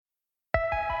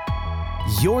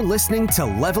You're listening to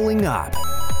Leveling Up,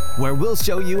 where we'll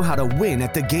show you how to win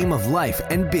at the game of life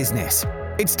and business.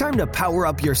 It's time to power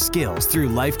up your skills through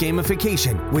life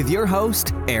gamification with your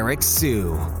host, Eric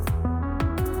Siu.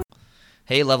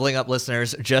 Hey, Leveling Up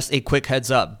listeners, just a quick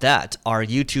heads up that our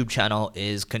YouTube channel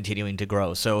is continuing to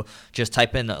grow. So just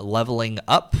type in Leveling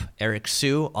Up Eric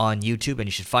Siu on YouTube and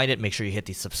you should find it. Make sure you hit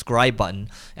the subscribe button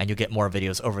and you'll get more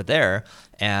videos over there.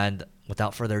 And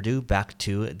without further ado, back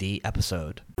to the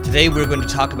episode. Today, we're going to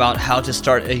talk about how to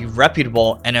start a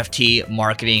reputable NFT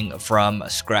marketing from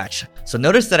scratch. So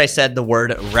notice that I said the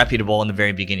word reputable in the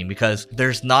very beginning because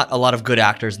there's not a lot of good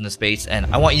actors in the space, and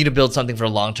I want you to build something for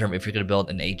the long term if you're going to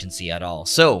build an agency at all.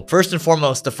 So first and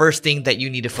foremost, the first thing that you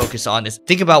need to focus on is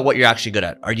think about what you're actually good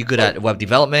at. Are you good at web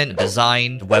development,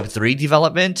 design, Web3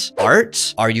 development,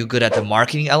 art? Are you good at the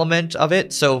marketing element of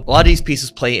it? So a lot of these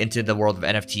pieces play into the world of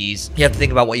NFTs. You have to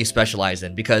think about what you specialize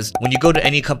in, because when you go to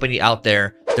any company out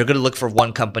there, they're going to look for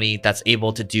one company that's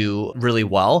able to do really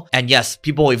well. And yes,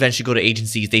 people eventually go to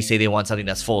agencies. They say they want something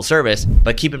that's full service,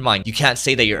 but keep in mind, you can't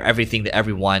say that you're everything to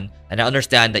everyone. And I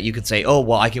understand that you can say, oh,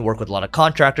 well, I can work with a lot of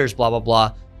contractors, blah, blah,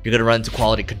 blah. You're going to run into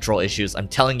quality control issues. I'm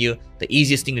telling you, the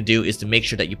easiest thing to do is to make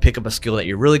sure that you pick up a skill that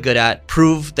you're really good at,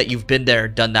 prove that you've been there,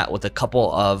 done that with a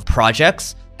couple of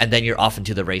projects, and then you're off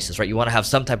into the races, right? You want to have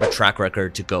some type of track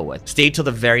record to go with. Stay till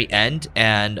the very end,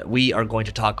 and we are going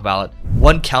to talk about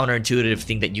one counterintuitive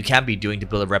thing that you can be doing to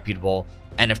build a reputable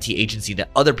NFT agency that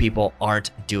other people aren't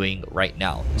doing right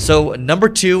now. So number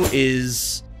two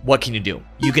is, what can you do?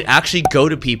 You can actually go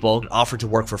to people and offer to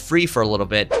work for free for a little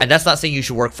bit. And that's not saying you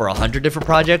should work for 100 different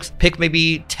projects. Pick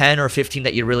maybe 10 or 15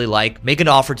 that you really like. Make an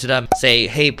offer to them. Say,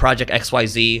 hey, project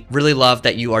XYZ, really love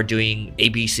that you are doing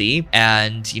ABC.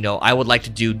 And, I would like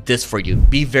to do this for you.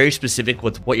 Be very specific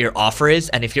with what your offer is.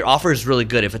 And if your offer is really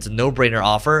good, if it's a no-brainer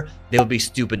offer, they would be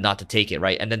stupid not to take it,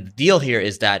 right? And then the deal here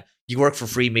is that you work for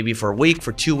free maybe for a week,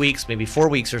 for 2 weeks, maybe 4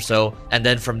 weeks or so. And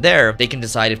then from there, they can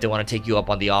decide if they want to take you up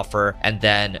on the offer. And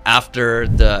then after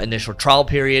the initial trial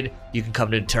period, you can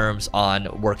come to terms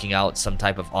on working out some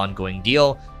type of ongoing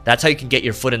deal. That's how you can get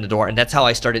your foot in the door. And that's how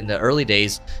I started in the early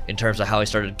days in terms of how I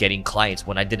started getting clients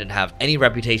when I didn't have any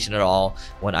reputation at all,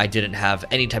 when I didn't have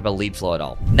any type of lead flow at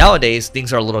all. Nowadays,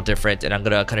 things are a little different, and I'm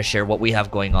going to kind of share what we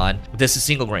have going on. This is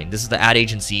Single Grain. This is the ad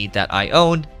agency that I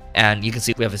own. And you can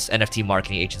see we have this NFT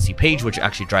marketing agency page, which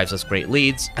actually drives us great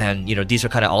leads. And, these are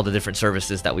kind of all the different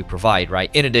services that we provide, right?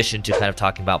 In addition to kind of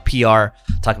talking about PR,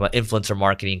 talking about influencer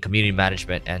marketing, community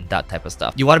management, and that type of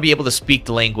stuff. You want to be able to speak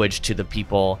the language to the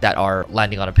people that are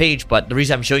landing on a page. But the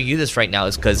reason I'm showing you this right now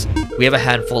is because we have a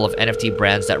handful of NFT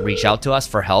brands that reach out to us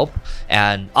for help.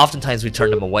 And oftentimes we turn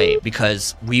them away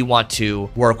because we want to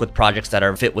work with projects that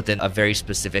are fit within a very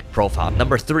specific profile.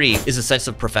 Number three is a sense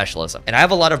of professionalism. And I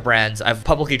have a lot of brands. I've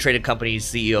publicly traded companies,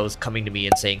 CEOs coming to me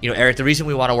and saying, Eric, the reason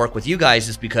we want to work with you guys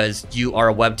is because you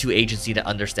are a Web2 agency that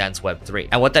understands Web3.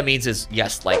 And what that means is,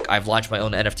 yes, like I've launched my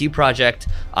own NFT project.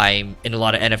 I'm in a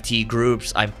lot of NFT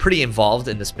groups. I'm pretty involved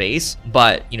in the space.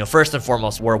 But, first and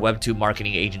foremost, we're a Web2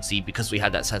 marketing agency because we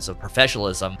have that sense of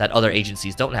professionalism that other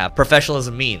agencies don't have.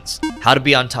 Professionalism means how to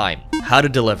be on time, how to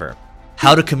deliver,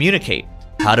 how to communicate,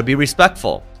 how to be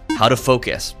respectful, how to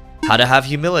focus, how to have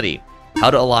humility, how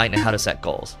to align, and how to set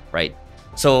goals, right?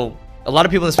 So a lot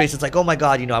of people in the space, it's like, oh my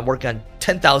God, I'm working on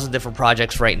 10,000 different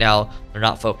projects right now. They're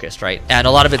not focused, right? And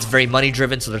a lot of it's very money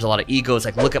driven. So there's a lot of ego. It's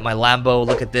like, look at my Lambo,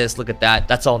 look at this, look at that.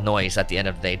 That's all noise at the end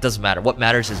of the day. It doesn't matter. What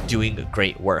matters is doing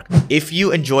great work. If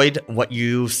you enjoyed what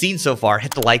you've seen so far,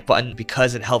 hit the like button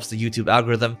because it helps the YouTube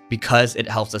algorithm, because it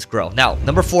helps us grow. Now,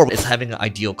 number four is having an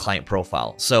ideal client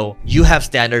profile. So you have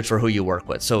standards for who you work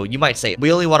with. So you might say,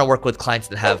 we only want to work with clients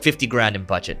that have 50 grand in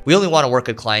budget. We only want to work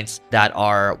with clients that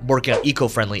are working on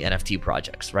eco-friendly NFT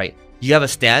projects, right? You have a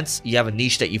stance, you have a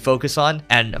niche that you focus on,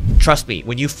 and trust me,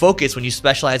 when you focus, when you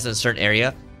specialize in a certain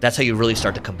area, that's how you really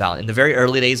start to compound. In the very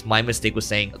early days, my mistake was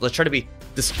saying, let's try to be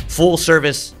this full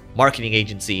service marketing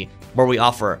agency where we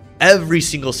offer every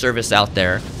single service out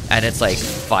there, and it's like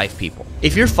 5 people.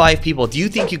 If you're 5 people, do you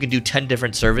think you can do 10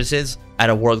 different services at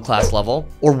a world-class level,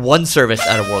 or one service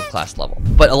at a world-class level?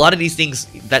 But a lot of these things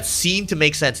that seem to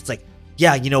make sense, it's like,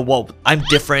 yeah, I'm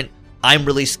different, I'm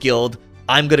really skilled,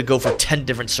 I'm going to go for 10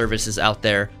 different services out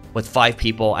there with 5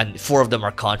 people, and 4 of them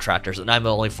are contractors, and I'm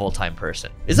the only full-time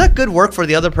person. Is that good work for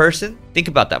the other person? Think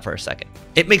about that for a second.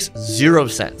 It makes 0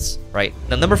 sense, right?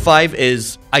 Now, number 5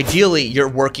 is, ideally, you're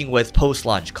working with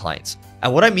post-launch clients.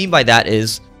 And what I mean by that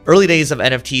is, early days of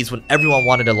NFTs, when everyone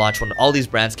wanted to launch, when all these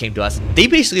brands came to us, they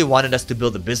basically wanted us to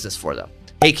build a business for them.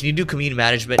 Hey, can you do community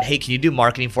management? Hey, can you do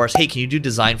marketing for us? Hey, can you do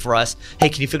design for us? Hey,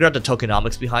 can you figure out the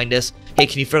tokenomics behind this? Hey,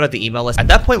 can you figure out the email list? At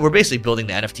that point, we're basically building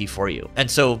the NFT for you. And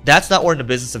so that's not what we're in the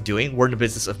business of doing. We're in the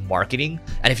business of marketing.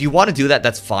 And if you want to do that,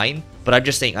 that's fine. But I'm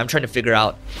just saying, I'm trying to figure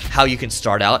out how you can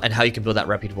start out and how you can build that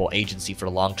reputable agency for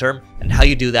the long term. And how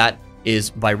you do that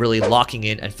is by really locking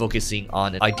in and focusing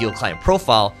on an ideal client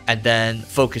profile, and then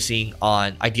focusing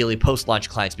on ideally post-launch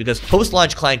clients, because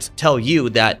post-launch clients tell you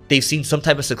that they've seen some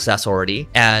type of success already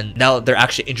and now they're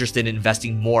actually interested in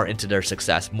investing more into their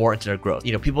success, more into their growth.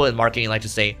 You know, people in marketing like to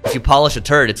say, if you polish a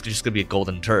turd, it's just gonna be a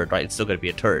golden turd, right? It's still gonna be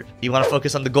a turd. You want to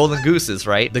focus on the golden gooses,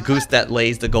 right? The goose that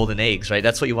lays the golden eggs, right?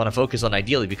 That's what you want to focus on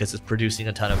ideally, because it's producing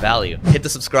a ton of value. Hit the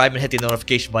subscribe and hit the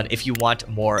notification button if you want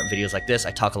more videos like this.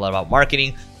 I talk a lot about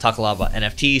marketing, talk a lot about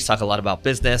NFTs, talk a lot about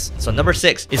business. So number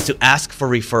 6 is to ask for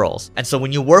referrals. And so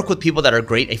when you work with people that are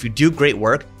great, if you do great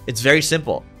work, it's very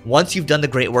simple. Once you've done the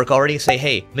great work already, say,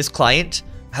 hey, Miss Client,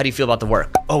 how do you feel about the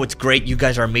work? Oh, it's great. You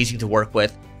guys are amazing to work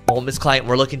with. Well, Miss Client,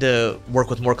 we're looking to work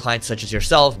with more clients such as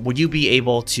yourself. Would you be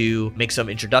able to make some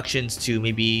introductions to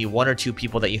maybe 1 or 2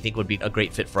 people that you think would be a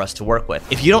great fit for us to work with?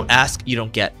 If you don't ask, you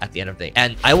don't get at the end of the day.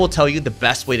 And I will tell you, the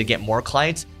best way to get more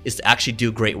clients is to actually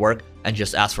do great work and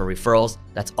just ask for referrals.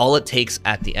 That's all it takes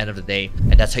at the end of the day.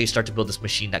 And that's how you start to build this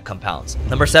machine that compounds.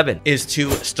 Number 7 is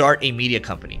to start a media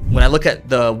company. When I look at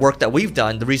the work that we've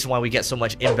done, the reason why we get so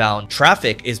much inbound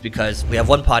traffic is because we have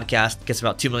one podcast, gets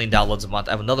about 2 million downloads a month.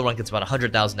 I have another one, gets about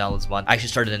 100,000 downloads a month. I actually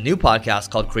started a new podcast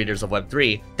called Creators of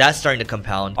Web3. That's starting to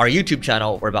compound. Our YouTube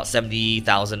channel, we're about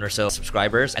 70,000 or so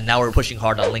subscribers. And now we're pushing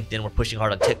hard on LinkedIn. We're pushing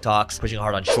hard on TikToks, pushing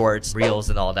hard on shorts,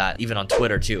 reels, and all that, even on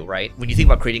Twitter too, right? When you think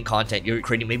about creating content, you're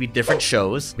creating maybe different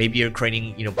shows. Maybe you're creating,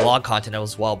 blog content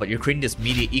as well, but you're creating this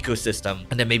media ecosystem,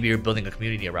 and then maybe you're building a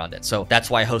community around it. So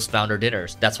that's why I host founder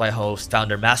dinners. That's why I host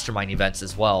founder mastermind events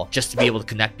as well, just to be able to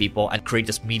connect people and create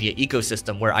this media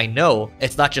ecosystem where I know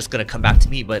it's not just going to come back to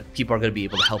me, but people are going to be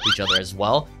able to help each other as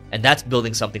well. And that's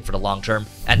building something for the long term,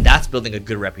 and that's building a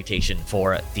good reputation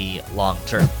for the long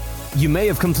term. You may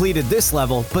have completed this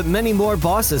level, but many more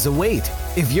bosses await.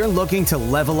 If you're looking to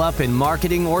level up in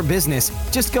marketing or business,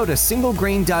 just go to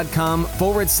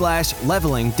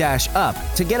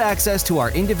singlegrain.com/leveling-up to get access to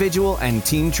our individual and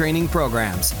team training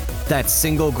programs. That's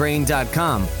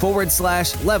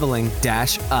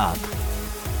singlegrain.com/leveling-up.